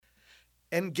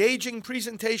engaging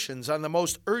presentations on the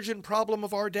most urgent problem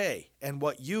of our day and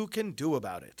what you can do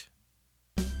about it.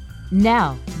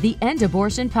 Now, the End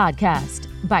Abortion Podcast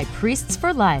by Priests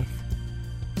for Life.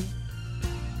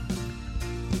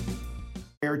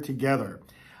 Together.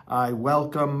 I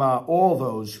welcome all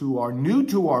those who are new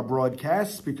to our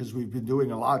broadcasts because we've been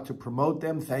doing a lot to promote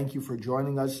them. Thank you for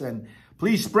joining us, and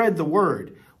please spread the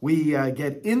word. We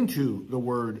get into the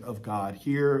Word of God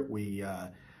here. We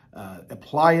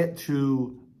apply it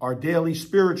to our daily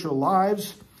spiritual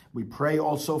lives. We pray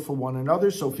also for one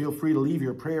another, so feel free to leave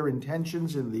your prayer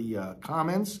intentions in the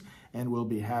comments, and we'll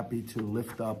be happy to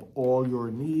lift up all your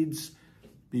needs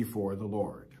before the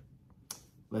Lord.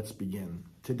 Let's begin.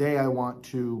 Today I want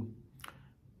to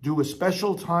do a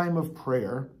special time of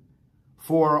prayer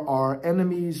for our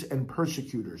enemies and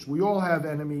persecutors. We all have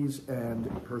enemies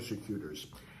and persecutors.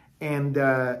 And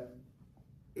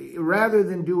rather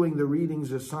than doing the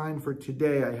readings assigned for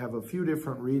today, I have a few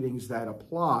different readings that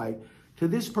apply to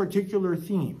this particular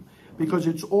theme, because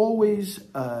it's always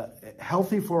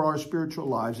healthy for our spiritual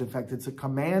lives. In fact, it's a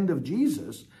command of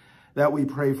Jesus that we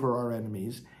pray for our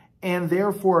enemies. And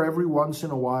therefore, every once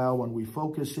in a while, when we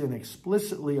focus in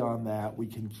explicitly on that, we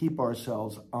can keep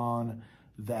ourselves on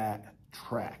that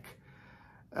track.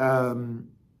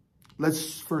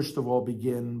 Let's first of all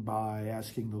begin by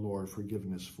asking the Lord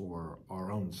forgiveness for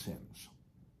our own sins.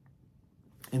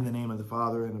 In the name of the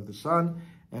Father, and of the Son,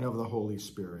 and of the Holy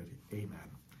Spirit. Amen.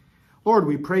 Lord,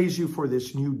 we praise you for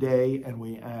this new day, and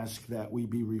we ask that we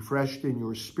be refreshed in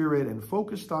your spirit and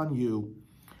focused on you,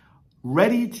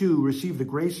 ready to receive the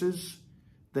graces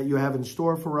that you have in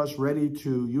store for us, ready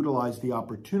to utilize the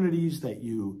opportunities that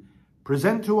you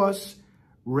present to us,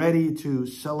 ready to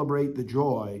celebrate the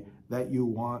joy that you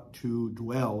want to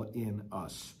dwell in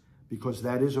us, because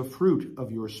that is a fruit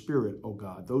of your Spirit, O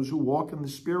God. Those who walk in the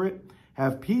Spirit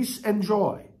have peace and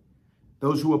joy.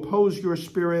 Those who oppose your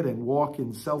Spirit and walk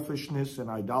in selfishness and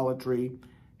idolatry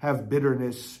have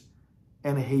bitterness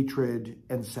and hatred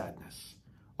and sadness.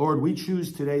 Lord, we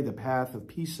choose today the path of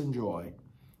peace and joy,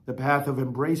 the path of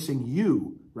embracing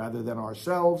you rather than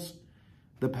ourselves,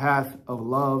 the path of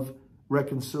love,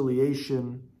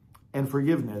 reconciliation, and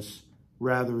forgiveness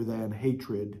rather than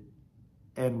hatred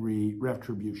and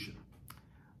retribution.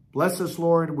 Bless us,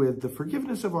 Lord, with the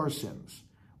forgiveness of our sins.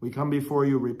 We come before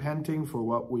you repenting for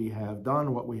what we have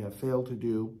done, what we have failed to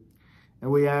do, and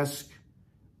we ask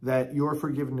that your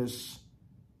forgiveness,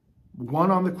 won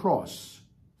on the cross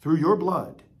through your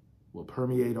blood, will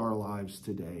permeate our lives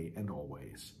today and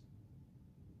always,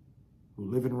 who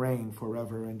live and reign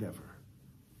forever and ever.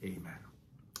 Amen.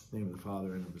 In the name of the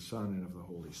Father, and of the Son, and of the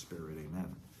Holy Spirit.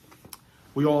 Amen.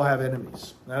 We all have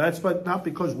enemies. Now that's not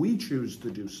because we choose to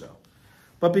do so,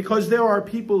 but because there are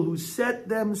people who set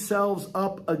themselves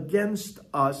up against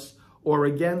us or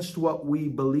against what we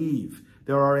believe.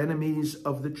 There are enemies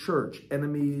of the church,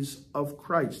 enemies of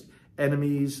Christ,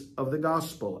 enemies of the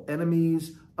gospel,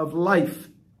 enemies of life.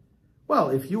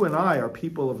 Well, if you and I are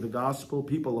people of the gospel,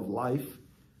 people of life,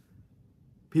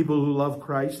 people who love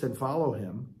Christ and follow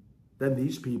him, then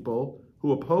these people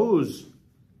who oppose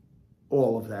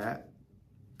all of that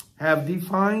have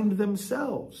defined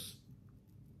themselves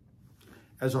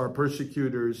as our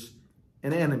persecutors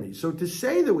and enemies. So to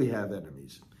say that we have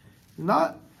enemies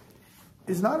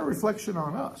is not a reflection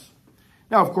on us.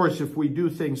 Now, of course, if we do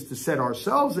things to set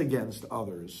ourselves against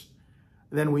others,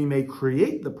 then we may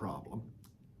create the problem.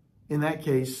 In that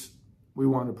case, we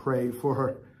want to pray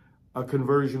for a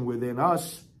conversion within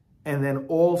us, and then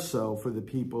also for the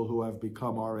people who have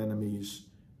become our enemies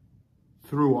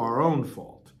through our own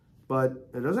fault. But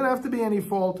it doesn't have to be any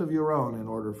fault of your own in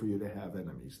order for you to have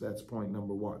enemies. That's point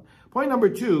number one. Point number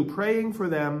two, praying for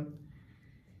them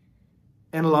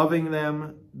and loving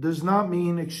them does not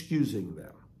mean excusing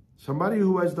them. Somebody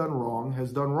who has done wrong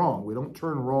has done wrong. We don't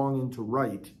turn wrong into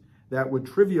right. That would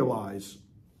trivialize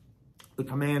the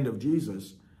command of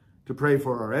Jesus to pray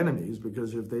for our enemies,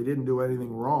 because if they didn't do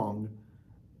anything wrong,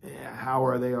 how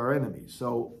are they our enemies?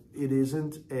 So it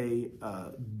isn't a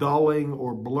dulling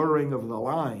or blurring of the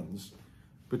lines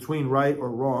between right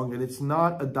or wrong, and it's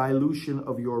not a dilution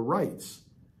of your rights.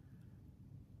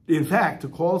 In fact, to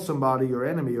call somebody your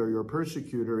enemy or your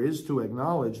persecutor is to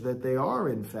acknowledge that they are,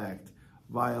 in fact,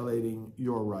 violating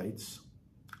your rights,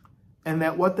 and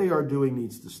that what they are doing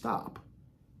needs to stop.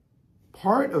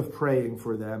 Part of praying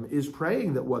for them is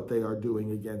praying that what they are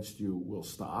doing against you will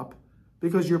stop,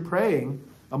 because you're praying,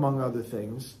 among other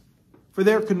things, for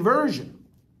their conversion.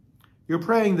 You're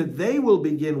praying that they will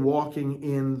begin walking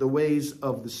in the ways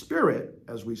of the Spirit,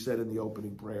 as we said in the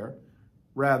opening prayer,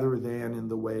 rather than in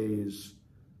the ways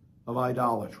of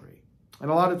idolatry. And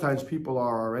a lot of times people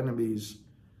are our enemies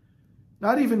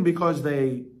Not even because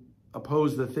they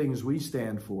oppose the things we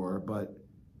stand for, but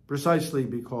precisely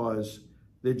because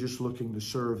they're just looking to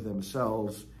serve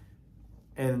themselves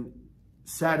and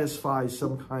satisfy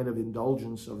some kind of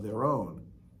indulgence of their own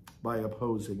by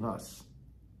opposing us.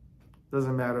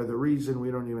 Doesn't matter the reason.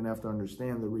 We don't even have to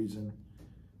understand the reason.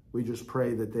 We just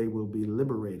pray that they will be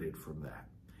liberated from that.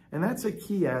 And that's a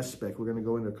key aspect. We're going to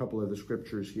go into a couple of the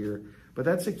scriptures here, but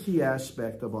that's a key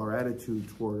aspect of our attitude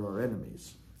toward our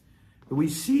enemies. We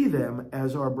see them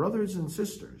as our brothers and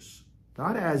sisters,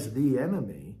 not as the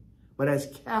enemy, but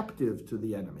as captive to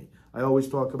the enemy. I always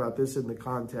talk about this in the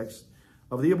context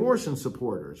of the abortion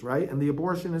supporters, right? And the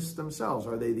abortionists themselves.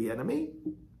 Are they the enemy?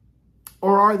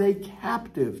 Or are they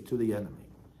captive to the enemy?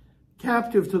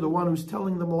 Captive to the one who's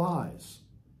telling them lies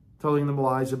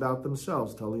about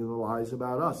themselves, telling them lies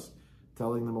about us,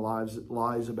 telling them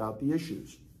lies about the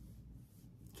issues.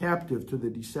 Captive to the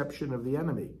deception of the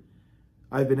enemy.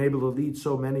 I've been able to lead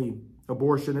so many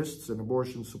abortionists and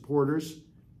abortion supporters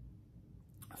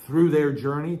through their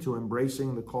journey to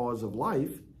embracing the cause of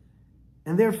life,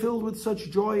 and they're filled with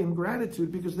such joy and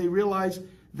gratitude because they realize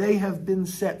they have been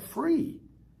set free.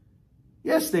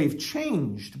 Yes, they've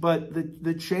changed, but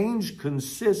the change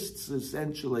consists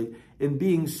essentially in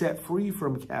being set free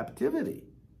from captivity.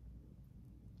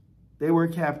 They were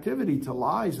in captivity to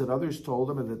lies that others told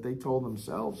them and that they told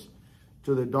themselves,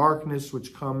 to the darkness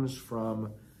which comes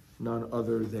from none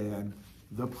other than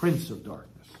the Prince of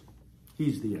Darkness.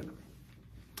 He's the enemy.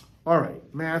 All right,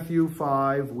 Matthew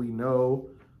 5, we know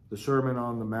the Sermon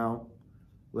on the Mount.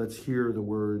 Let's hear the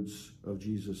words of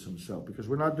Jesus himself, because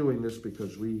we're not doing this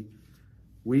because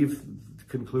we've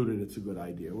concluded it's a good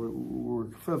idea. We're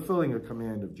fulfilling a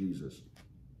command of Jesus.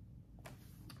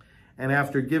 And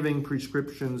after giving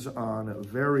prescriptions on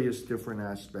various different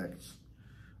aspects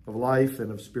of life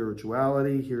and of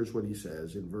spirituality, here's what he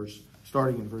says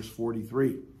starting in verse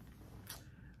 43.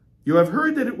 You have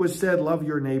heard that it was said, love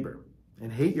your neighbor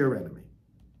and hate your enemy.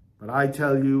 But I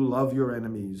tell you, love your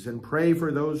enemies and pray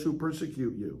for those who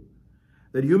persecute you,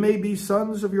 that you may be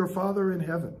sons of your Father in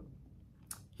heaven.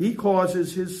 He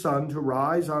causes his sun to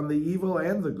rise on the evil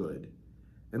and the good,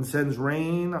 and sends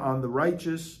rain on the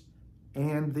righteous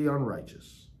and the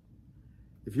unrighteous.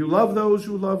 If you love those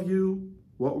who love you,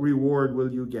 what reward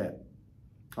will you get?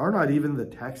 Are not even the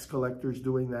tax collectors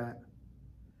doing that?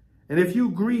 And if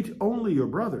you greet only your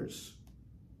brothers,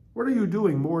 what are you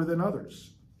doing more than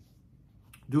others?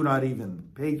 Do not even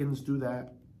pagans do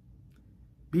that?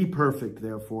 Be perfect,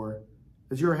 therefore,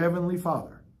 as your heavenly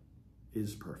Father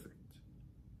is perfect.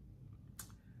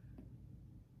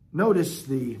 Notice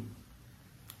the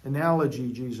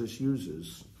analogy Jesus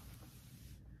uses.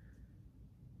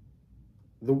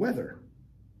 The weather,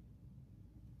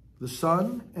 the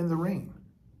sun and the rain.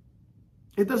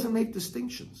 It doesn't make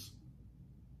distinctions.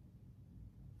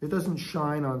 It doesn't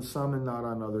shine on some and not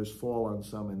on others, fall on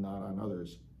some and not on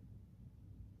others.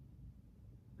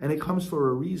 And it comes for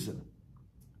a reason,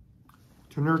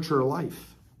 to nurture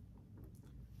life.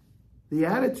 The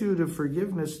attitude of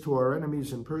forgiveness to our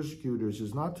enemies and persecutors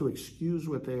is not to excuse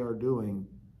what they are doing,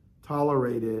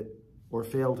 tolerate it, or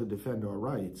fail to defend our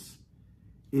rights.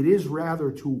 It is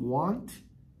rather to want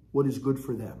what is good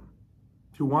for them,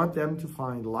 to want them to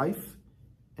find life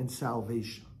and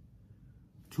salvation,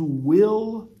 to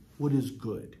will what is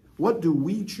good. What do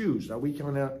we choose? Now, we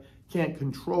can't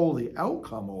control the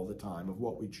outcome all the time of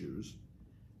what we choose,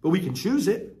 but we can choose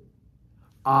it.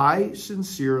 I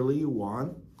sincerely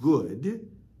want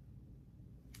good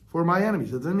for my enemies.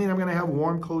 It doesn't mean I'm going to have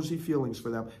warm, cozy feelings for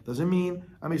them. It doesn't mean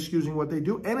I'm excusing what they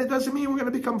do, and it doesn't mean we're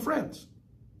going to become friends.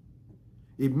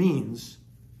 It means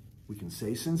we can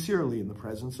say sincerely in the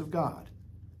presence of God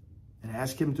and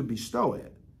ask him to bestow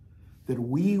it, that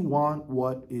we want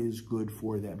what is good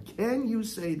for them. Can you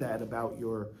say that about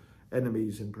your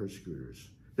enemies and persecutors?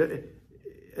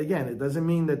 Again, it doesn't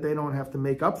mean that they don't have to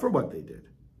make up for what they did.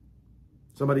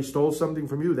 Somebody stole something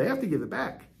from you, they have to give it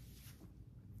back.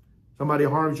 Somebody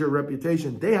harms your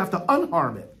reputation, they have to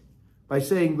unharm it by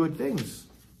saying good things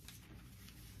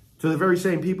to the very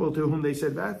same people to whom they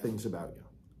said bad things about you.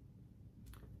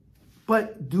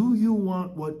 But do you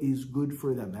want what is good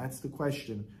for them? That's the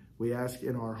question we ask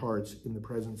in our hearts in the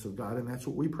presence of God, and that's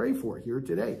what we pray for here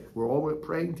today. We're all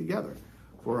praying together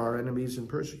for our enemies and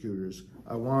persecutors.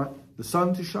 I want the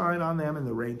sun to shine on them and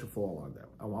the rain to fall on them.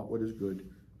 I want what is good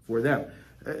for them.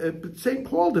 St.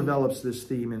 Paul develops this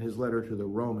theme in his letter to the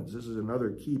Romans. This is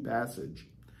another key passage.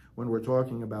 When we're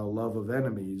talking about love of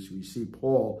enemies, we see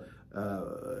Paul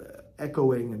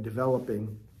echoing and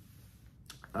developing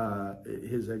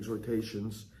his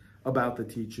exhortations about the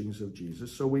teachings of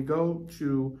Jesus. So we go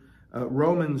to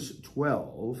Romans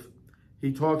 12.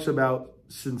 he talks about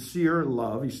sincere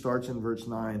love. He starts in verse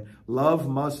 9. Love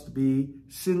must be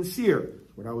sincere.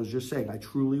 That's what I was just saying. I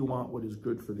truly want what is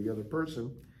good for the other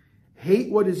person.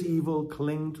 Hate what is evil,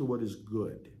 cling to what is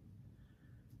good.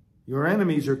 Your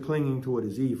enemies are clinging to what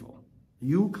is evil.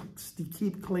 You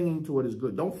keep clinging to what is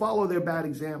good. Don't follow their bad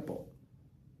example,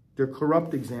 their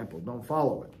corrupt example. Don't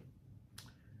follow it.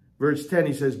 Verse 10,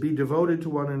 he says, be devoted to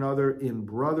one another in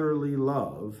brotherly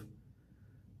love.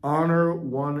 Honor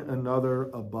one another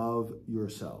above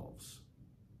yourselves.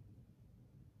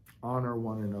 Honor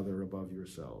one another above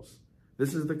yourselves.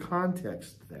 This is the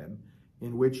context, then,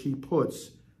 in which he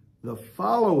puts the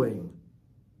following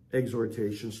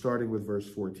exhortation, starting with verse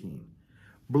 14.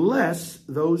 Bless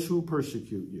those who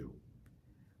persecute you.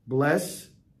 Bless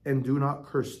and do not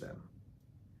curse them.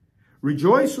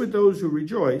 Rejoice with those who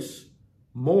rejoice.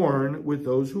 Mourn with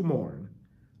those who mourn.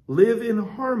 Live in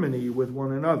harmony with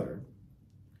one another.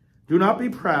 Do not be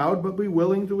proud, but be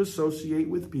willing to associate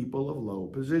with people of low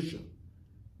position.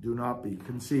 Do not be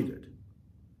conceited.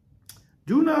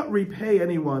 Do not repay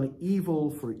anyone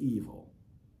evil for evil.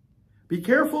 Be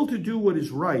careful to do what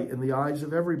is right in the eyes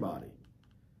of everybody.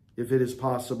 If it is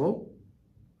possible,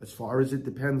 as far as it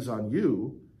depends on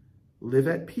you, live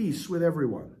at peace with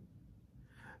everyone.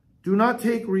 Do not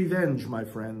take revenge, my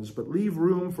friends, but leave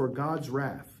room for God's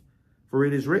wrath. For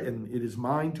it is written, it is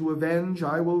mine to avenge,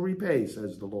 I will repay,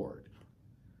 says the Lord.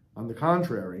 On the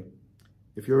contrary,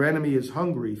 if your enemy is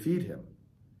hungry, feed him.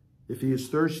 If he is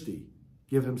thirsty,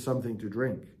 give him something to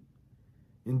drink.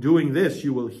 In doing this,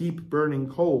 you will heap burning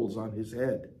coals on his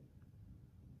head.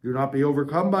 Do not be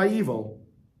overcome by evil,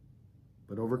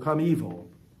 but overcome evil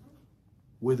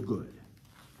with good.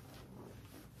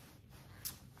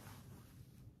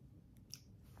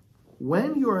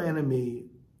 When your enemy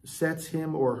sets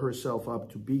him or herself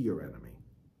up to be your enemy,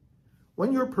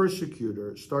 when your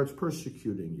persecutor starts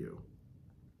persecuting you,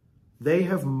 they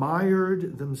have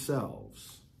mired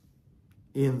themselves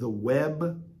in the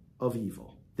web of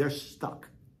evil. They're stuck.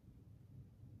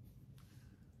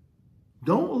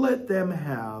 Don't let them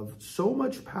have so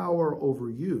much power over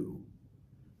you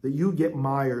that you get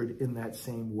mired in that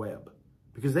same web,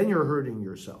 because then you're hurting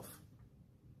yourself.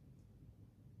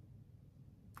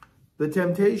 The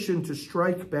temptation to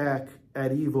strike back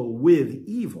at evil with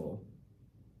evil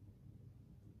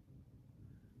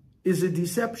is a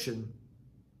deception.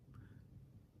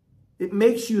 It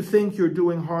makes you think you're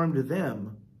doing harm to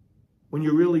them when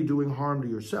you're really doing harm to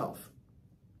yourself.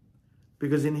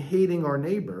 Because in hating our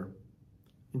neighbor,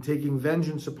 in taking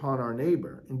vengeance upon our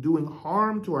neighbor, in doing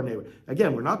harm to our neighbor,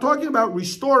 again, we're not talking about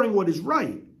restoring what is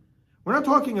right. We're not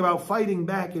talking about fighting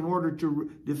back in order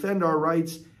to defend our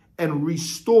rights and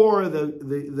restore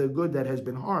the good that has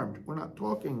been harmed. We're not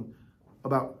talking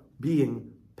about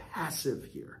being passive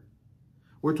here.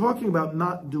 We're talking about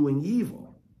not doing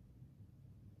evil.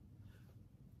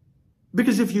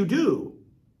 Because if you do,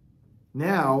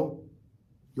 now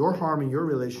you're harming your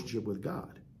relationship with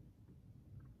God.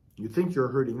 You think you're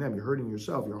hurting them, you're hurting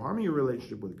yourself, you're harming your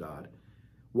relationship with God.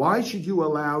 Why should you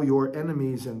allow your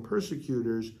enemies and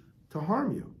persecutors to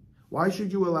harm you? Why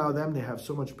should you allow them to have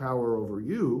so much power over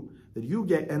you that you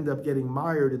end up getting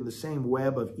mired in the same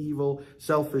web of evil,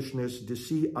 selfishness,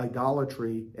 deceit,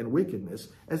 idolatry, and wickedness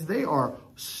as they are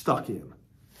stuck in?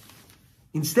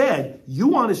 Instead, you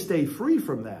want to stay free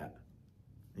from that,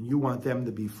 and you want them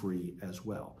to be free as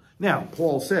well. Now,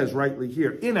 Paul says rightly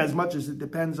here, inasmuch as it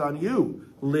depends on you,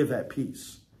 live at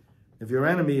peace. If your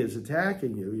enemy is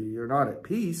attacking you, you're not at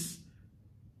peace.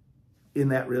 In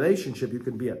that relationship, you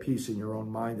can be at peace in your own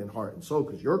mind and heart and soul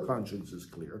because your conscience is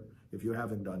clear if you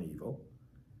haven't done evil.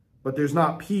 But there's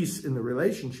not peace in the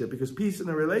relationship, because peace in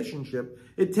the relationship,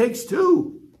 it takes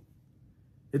two.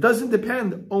 It doesn't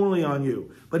depend only on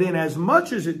you. But in as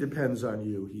much as it depends on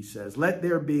you, he says, let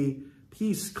there be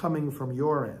peace coming from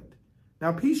your end.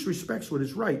 Now, peace respects what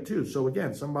is right, too. So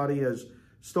again, somebody has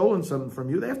stolen something from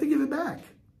you, they have to give it back.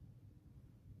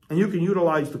 And you can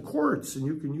utilize the courts, and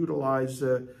you can utilize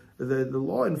the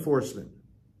law enforcement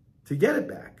to get it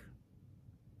back.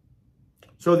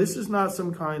 So this is not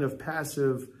some kind of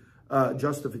passive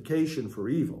justification for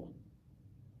evil.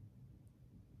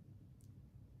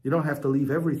 You don't have to leave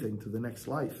everything to the next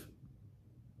life.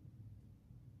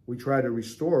 We try to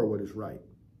restore what is right.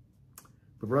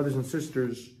 But brothers and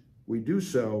sisters, we do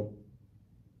so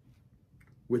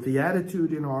with the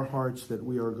attitude in our hearts that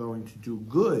we are going to do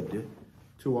good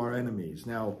to our enemies.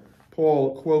 Now,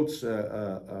 Paul quotes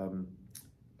a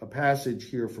passage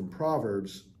here from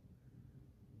Proverbs.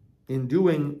 In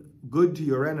doing good to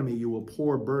your enemy, you will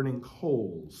pour burning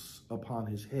coals upon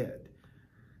his head.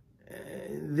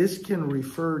 This can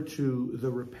refer to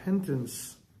the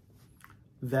repentance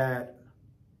that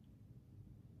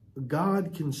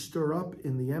God can stir up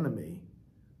in the enemy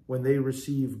when they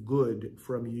receive good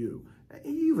from you.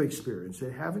 You've experienced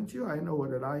it, haven't you? I know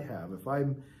what I have. If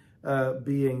I'm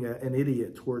being an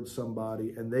idiot towards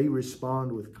somebody and they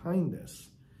respond with kindness,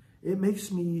 it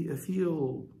makes me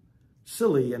feel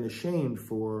silly and ashamed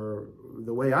for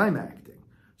the way I'm acting.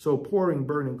 So pouring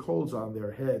burning coals on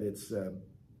their head,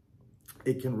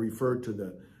 it can refer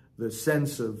to the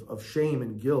sense of shame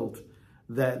and guilt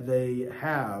that they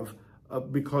have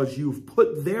because you've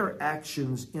put their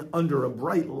actions under a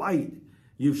bright light.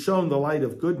 You've shown the light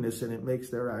of goodness, and it makes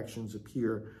their actions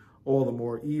appear all the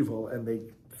more evil, and they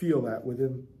feel that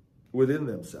within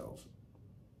themselves.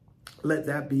 Let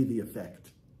that be the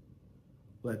effect.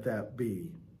 Let that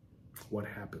be what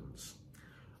happens.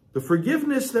 The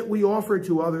forgiveness that we offer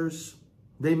to others,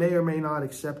 they may or may not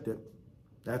accept it.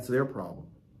 That's their problem.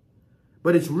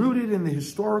 But it's rooted in the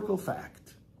historical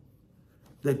fact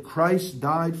that Christ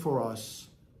died for us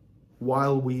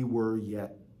while we were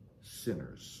yet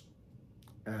sinners,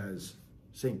 as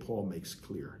St. Paul makes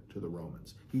clear to the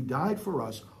Romans. He died for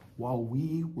us while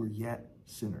we were yet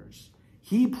sinners.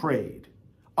 He prayed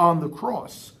on the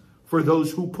cross for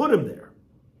those who put him there.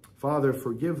 Father,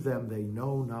 forgive them, they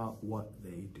know not what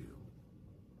they do.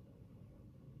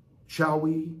 Shall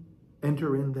we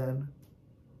enter in then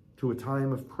to a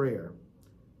time of prayer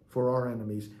for our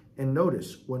enemies? And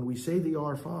notice, when we say the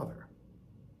Our Father,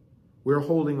 we're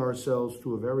holding ourselves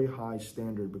to a very high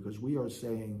standard, because we are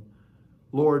saying,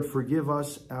 Lord, forgive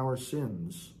us our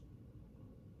sins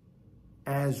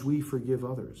as we forgive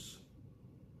others,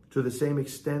 to the same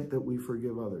extent that we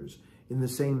forgive others, in the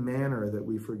same manner that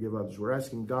we forgive others. We're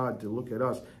asking God to look at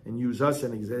us and use us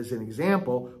as an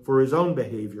example for his own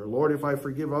behavior. Lord, if I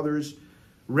forgive others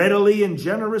readily and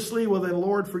generously, well then,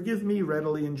 Lord, forgive me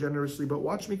readily and generously. But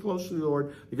watch me closely,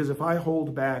 Lord, because if I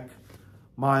hold back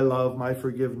my love, my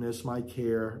forgiveness, my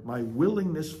care, my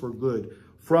willingness for good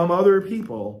from other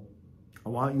people, I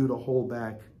want you to hold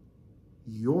back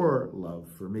your love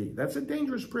for me. That's a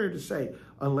dangerous prayer to say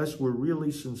unless we're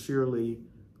really sincerely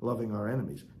loving our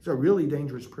enemies. It's a really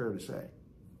dangerous prayer to say.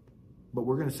 But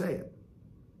we're going to say it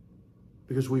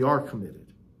because we are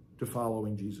committed to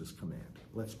following Jesus' command.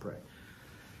 Let's pray.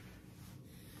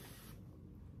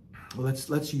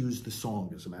 Let's use the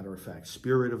song, as a matter of fact.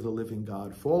 Spirit of the living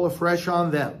God, fall afresh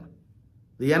on them,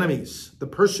 the enemies, the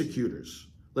persecutors.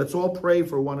 Let's all pray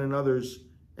for one another's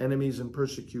enemies and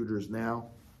persecutors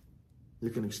now. You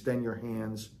can extend your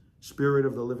hands. Spirit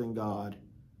of the living God,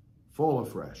 fall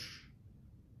afresh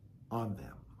on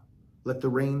them. Let the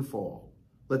rain fall.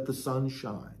 Let the sun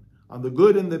shine on the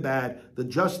good and the bad, the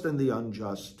just and the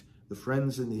unjust, the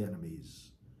friends and the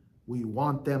enemies. We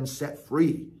want them set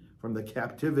free from the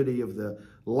captivity of the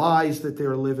lies that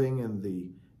they're living and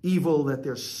the evil that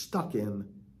they're stuck in.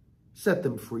 Set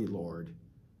them free, Lord,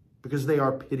 because they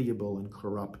are pitiable and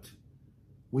corrupt.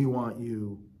 We want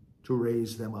you to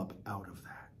raise them up out of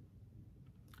that.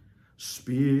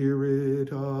 Spirit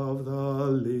of the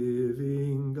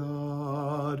living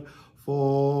God,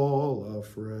 fall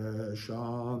afresh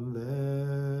on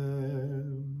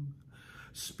them.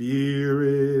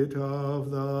 Spirit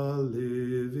of the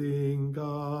living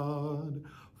God,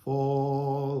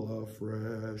 fall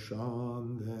afresh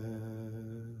on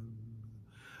them.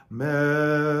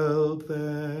 Melt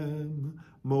them,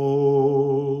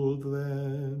 mold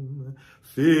them,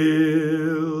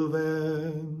 fill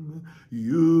them,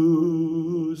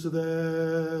 use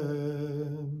them.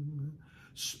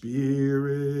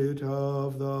 Spirit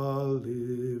of the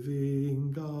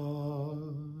living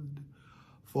God,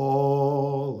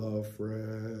 fall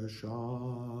afresh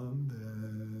on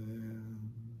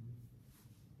them.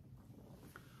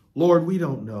 Lord, we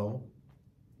don't know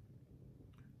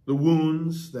the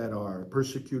wounds that our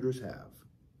persecutors have.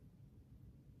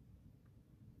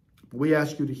 We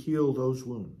ask you to heal those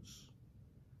wounds.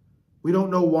 We don't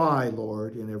know why,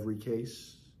 Lord, in every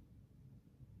case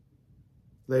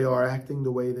they are acting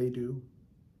the way they do.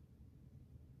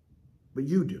 But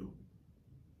you do.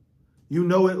 You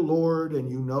know it, Lord, and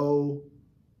you know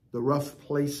the rough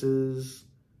places,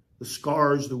 the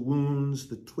scars, the wounds,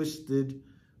 the twisted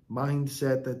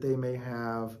mindset that they may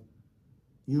have.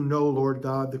 You know, Lord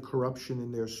God, the corruption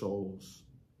in their souls.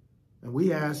 And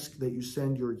we ask that you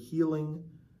send your healing,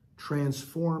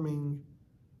 transforming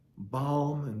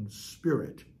balm and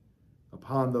spirit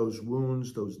upon those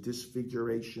wounds, those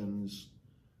disfigurations,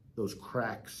 those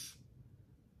cracks.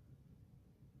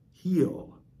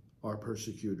 Heal our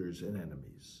persecutors and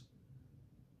enemies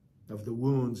of the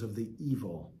wounds of the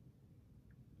evil,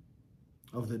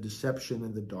 of the deception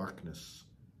and the darkness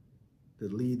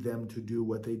that lead them to do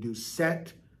what they do.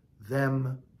 Set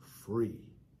them free.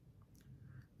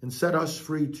 and set us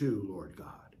free too, Lord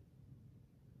God.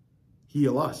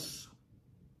 Heal us.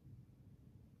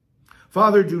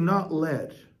 Father, do not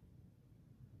let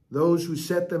those who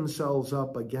set themselves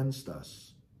up against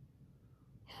us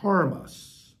harm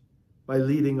us by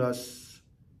leading us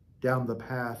down the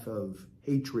path of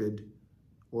hatred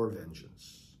or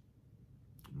vengeance.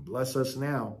 Bless us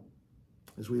now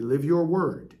as we live your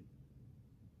word.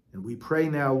 And we pray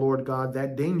now, Lord God,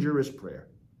 that dangerous prayer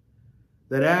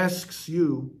that asks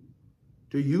you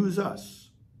to use us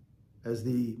as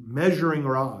the measuring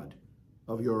rod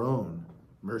of your own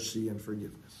mercy and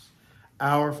forgiveness.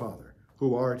 Our Father,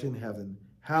 who art in heaven,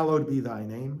 hallowed be thy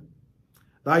name.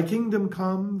 Thy kingdom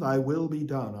come, thy will be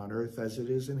done on earth as it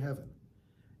is in heaven.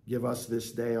 Give us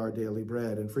this day our daily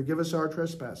bread, and forgive us our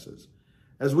trespasses,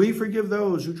 as we forgive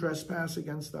those who trespass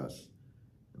against us.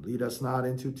 And lead us not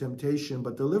into temptation,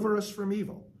 but deliver us from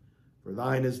evil. For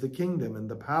thine is the kingdom, and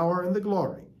the power, and the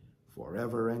glory,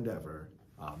 forever and ever.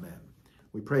 Amen.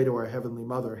 We pray to our Heavenly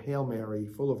Mother, Hail Mary,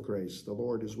 full of grace, the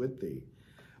Lord is with thee.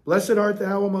 Blessed art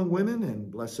thou among women,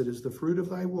 and blessed is the fruit of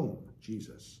thy womb,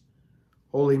 Jesus.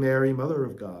 Holy Mary, Mother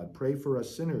of God, pray for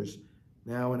us sinners,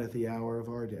 now and at the hour of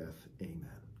our death. Amen.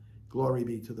 Glory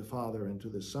be to the Father, and to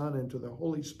the Son, and to the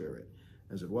Holy Spirit,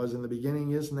 as it was in the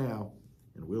beginning, is now,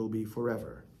 and will be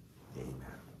forever. Amen.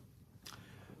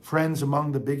 Friends,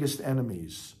 among the biggest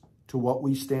enemies to what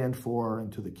we stand for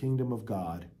and to the kingdom of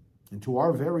God and to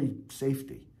our very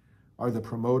safety are the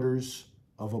promoters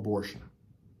of abortion.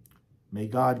 May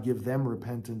God give them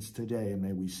repentance today, and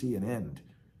may we see an end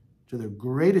to the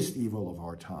greatest evil of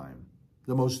our time,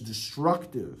 the most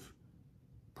destructive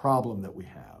problem that we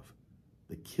have,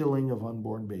 the killing of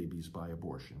unborn babies by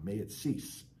abortion. May it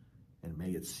cease, and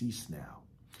may it cease now.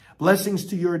 Blessings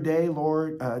to your day,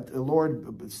 Lord.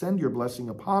 Lord, send your blessing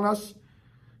upon us.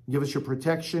 Give us your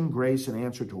protection, grace, and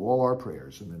answer to all our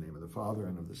prayers. In the name of the Father,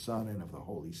 and of the Son, and of the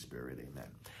Holy Spirit. Amen.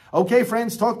 Okay,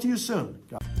 friends, talk to you soon.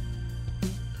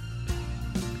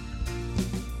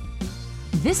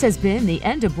 This has been the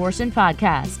End Abortion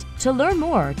Podcast. To learn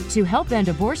more, to help end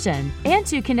abortion, and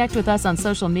to connect with us on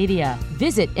social media,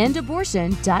 visit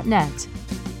endabortion.net.